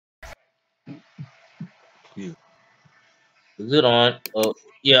Yeah. Is it on? Oh,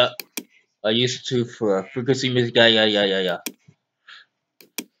 yeah. I used to for frequency music. Yeah, yeah, yeah, yeah, yeah.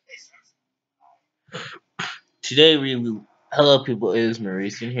 Today hello people, it is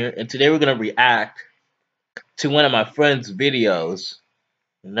Maurice in here, and today we're gonna react to one of my friend's videos.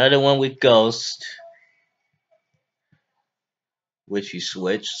 Another one with Ghost, which he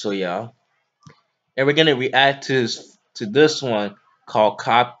switched. So yeah, and we're gonna react to this one called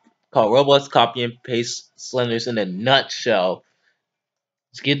Roblox Copy and Paste Slenders in a Nutshell.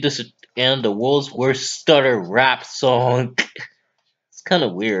 Let's get this and the world's worst stutter rap song. It's kind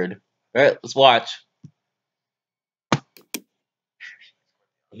of weird. All right, let's watch.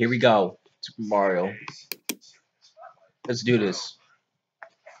 Here we go. Super Mario. Let's do this.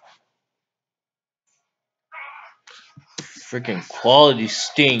 Freaking quality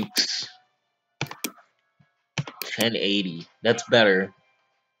stinks. 1080. That's better.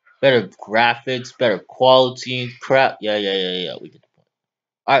 Better graphics, better quality. Crap. Yeah, yeah, yeah, yeah. We get the point.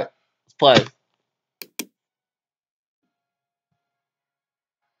 Alright, let's play.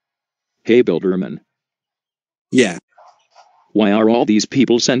 Hey Builderman, Yeah. why are all these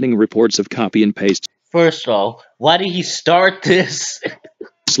people sending reports of copy and paste First of all, why did he start this?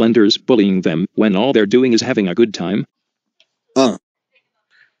 Slenders bullying them when all they're doing is having a good time?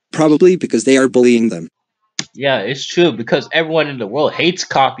 Probably because they are bullying them. Yeah, it's true because everyone in the world hates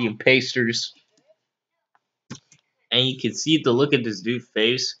copy and pasters. And you can see the look at this dude's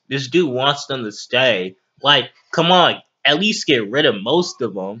face. This dude wants them to stay. Like, come on, at least get rid of most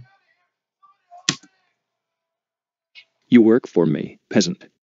of them. You work for me, peasant.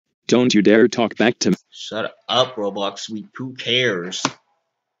 Don't you dare talk back to Shut up, Roblox. Who cares?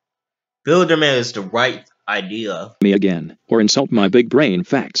 Builderman is the right idea. me again, or insult my big brain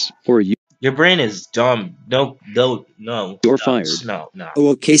facts, or Your brain is dumb. No, no, no. you're No, fired. no, no. Oh,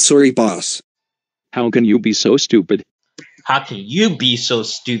 okay, sorry, boss. How can you be so stupid? How can you be so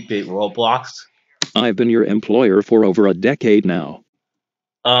stupid, Roblox? I've been your employer for over a decade now.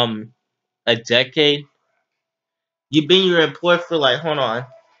 A decade? You've been your employer for like, hold on.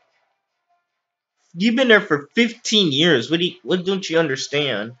 You've been there for 15 years. What don't you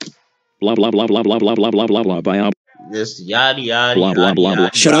understand? Blah blah blah blah blah blah blah blah blah blah blah This yada yada blah blah yada blah blah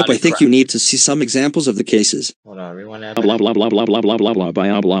yada. Shut up, I think crap. you need to see some examples of the cases. Hold on, rewind that. blah blah blah blah blah blah blah blah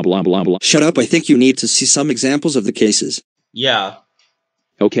blah blah blah blah blah. Shut up, I think you need to see some examples of the cases. Yeah,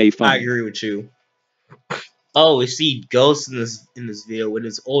 Okay, I fine. agree with you. Oh, we see Ghost in this video with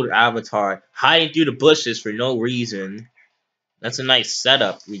his older avatar hiding through the bushes for no reason. That's a nice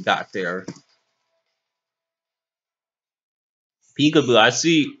setup we got there. Peekaboo, I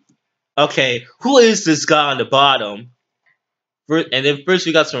see. Okay, who is this guy on the bottom? And then first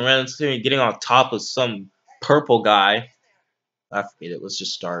we got some random thing getting on top of some purple guy. I forget it. Let's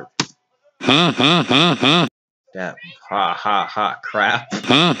just start. Ha ha ha ha. That ha ha ha crap.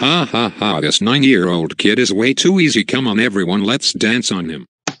 Ha ha ha ha. This 9-year-old kid is way too easy. Come on, everyone, let's dance on him.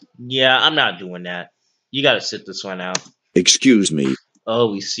 Yeah, I'm not doing that. You gotta sit this one out. Excuse me,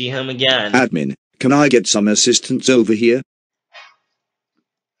 Oh, we see him again. admin, can I get some assistance over here?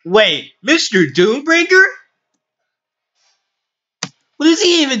 Wait, Mr. Doombreaker? What is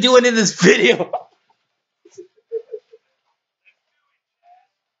he even doing in this video?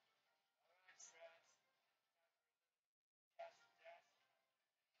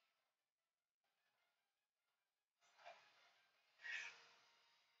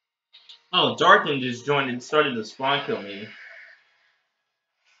 Oh, Darkin just joined and started to spawn kill me.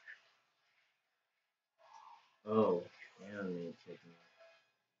 Oh, yeah,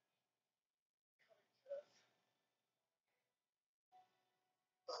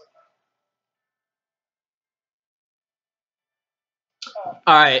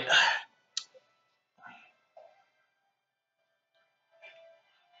 alright.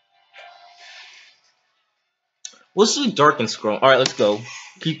 Let's do dark and scroll. Alright, let's go.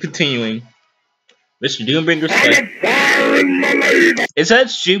 Keep continuing. Mr. Doombreaker said. Is that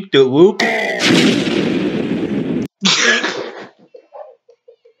Shoop the Whoop?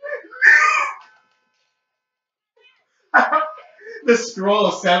 The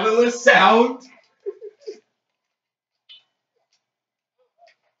scroll 7 sound.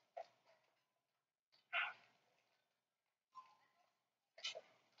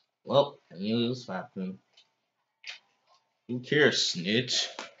 Well, I knew it was happening. Who cares, snitch?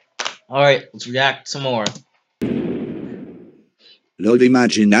 Alright, let's react some more. Lol,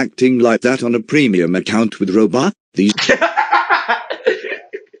 imagine acting like that on a premium account with Roblox. These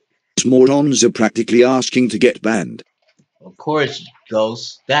morons are practically asking to get banned. Of course,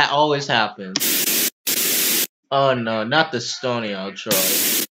 Ghost. That always happens. Oh no, not the Stony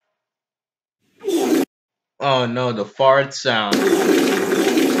outro. Oh no, the fart sound.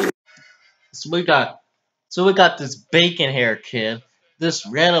 So we got this bacon hair kid, this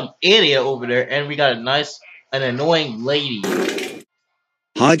random idiot over there, and we got an annoying lady.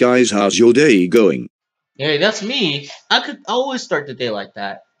 Hi guys, how's your day going? Hey, that's me. I could always start the day like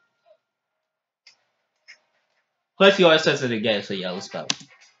that. Plus, he always says it again, so yeah, let's go.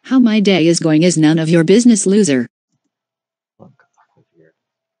 How my day is going is none of your business, loser. Fuck off here.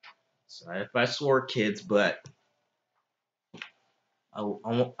 Sorry if I swore, kids, but I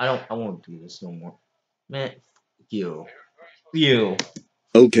won't do this no more. Man, you. You.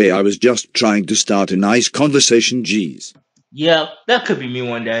 Okay, I was just trying to start a nice conversation, geez. Yeah, that could be me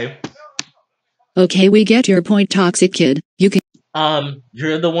one day. Okay, we get your point, toxic kid. You can.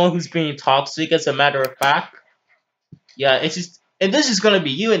 You're the one who's being toxic, as a matter of fact. Yeah, it's just, and this is gonna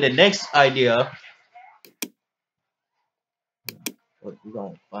be you in the next idea. What, we're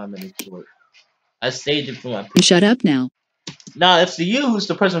going 5 minutes short. I saved it for my. Shut up now. Nah, it's you who's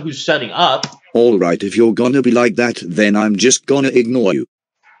the person who's shutting up. Alright, if you're gonna be like that, then I'm just gonna ignore you.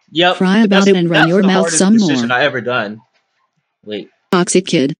 Yep. Cry about it and run your mouth some more. Decision I ever done. Wait. Toxic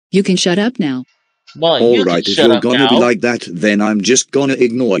kid, you can shut up now. Well, you can Alright, if shut you're up gonna now. be like that, then I'm just gonna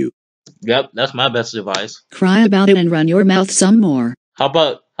ignore you. Yep, that's my best advice. Cry about it and run your mouth some more. How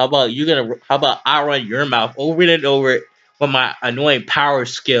about I run your mouth over and over with my annoying power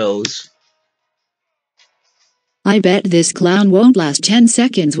skills? I bet this clown won't last 10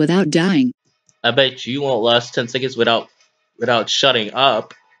 seconds without dying. I bet you won't last 10 seconds without shutting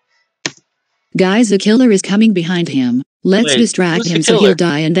up. Guys, the killer is coming behind him. Let's Wait, distract who's the him so killer? he'll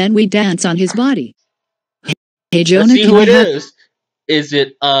die and then we dance on his body. Hey Jonah, Let's see can who I it have is. Is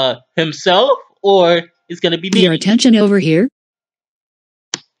it himself or it's gonna be me? your attention over here?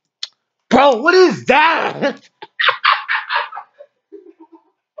 Bro, what is that?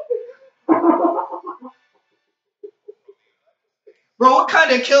 Bro, what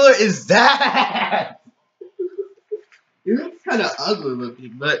kind of killer is that? It looks kind of ugly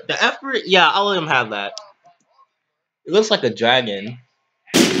looking, but the effort, yeah, I'll let him have that. It looks like a dragon.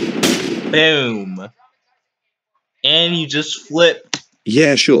 Boom. And you just flip.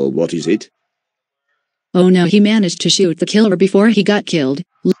 Yeah, sure, what is it? Oh no, he managed to shoot the killer before he got killed.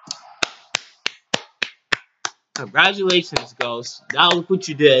 Congratulations, Ghost. Now look what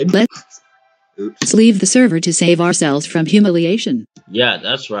you did. Let's Oops. leave the server to save ourselves from humiliation. Yeah,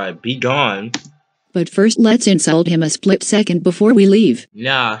 that's right. Be gone. But first let's insult him a split second before we leave.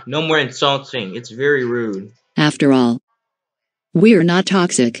 Nah, no more insulting. It's very rude. After all, we're not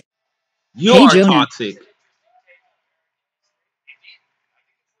toxic. You Hey, are Jonah. toxic.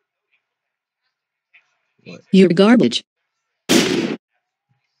 What? You're garbage.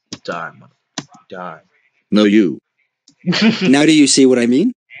 Die, mother. Die. No, you. Now do you see what I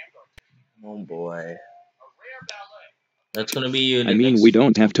mean? Oh boy. That's gonna be you. In I the mean, next... we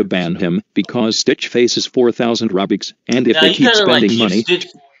don't have to ban him, because Stitch faces 4,000 Robux, and if Nah, they you keep gotta, like, spending keep money, Stitch.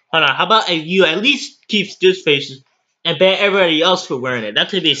 Hold on. How about you at least keep Stitch faces and ban everybody else for wearing it? That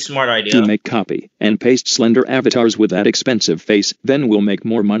could be a smart idea. to make copy and paste Slender avatars with that expensive face, then we'll make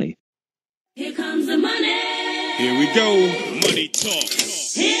more money. Here comes the money. Here we go. Money talk.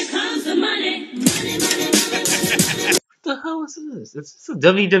 Here comes the money. What the hell is this? Is this a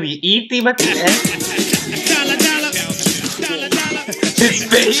WWE theme at the end? Dollar, dollar. Dollar, dollar. His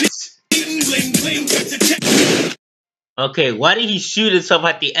face. Bling, bling, bling. Got to check. Okay, why did he shoot himself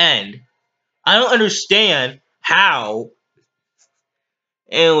at the end? I don't understand how.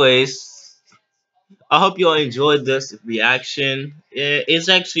 Anyways, I hope you all enjoyed this reaction. It's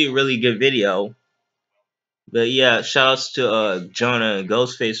actually a really good video. But yeah, shoutouts to Jonah and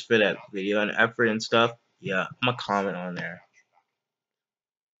Ghostface for that video and effort and stuff. Yeah, I'm gonna comment on there.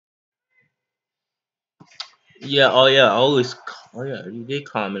 Yeah, oh yeah, oh yeah, you did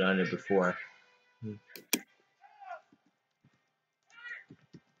comment on it before.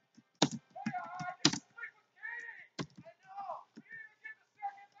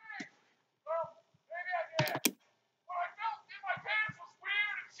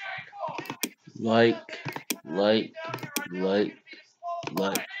 Like, like, like.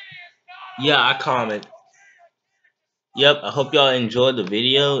 Yeah, I comment. Yep, I hope y'all enjoyed the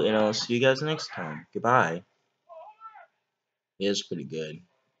video, and I'll see you guys next time. Goodbye. It was pretty good.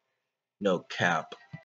 No cap.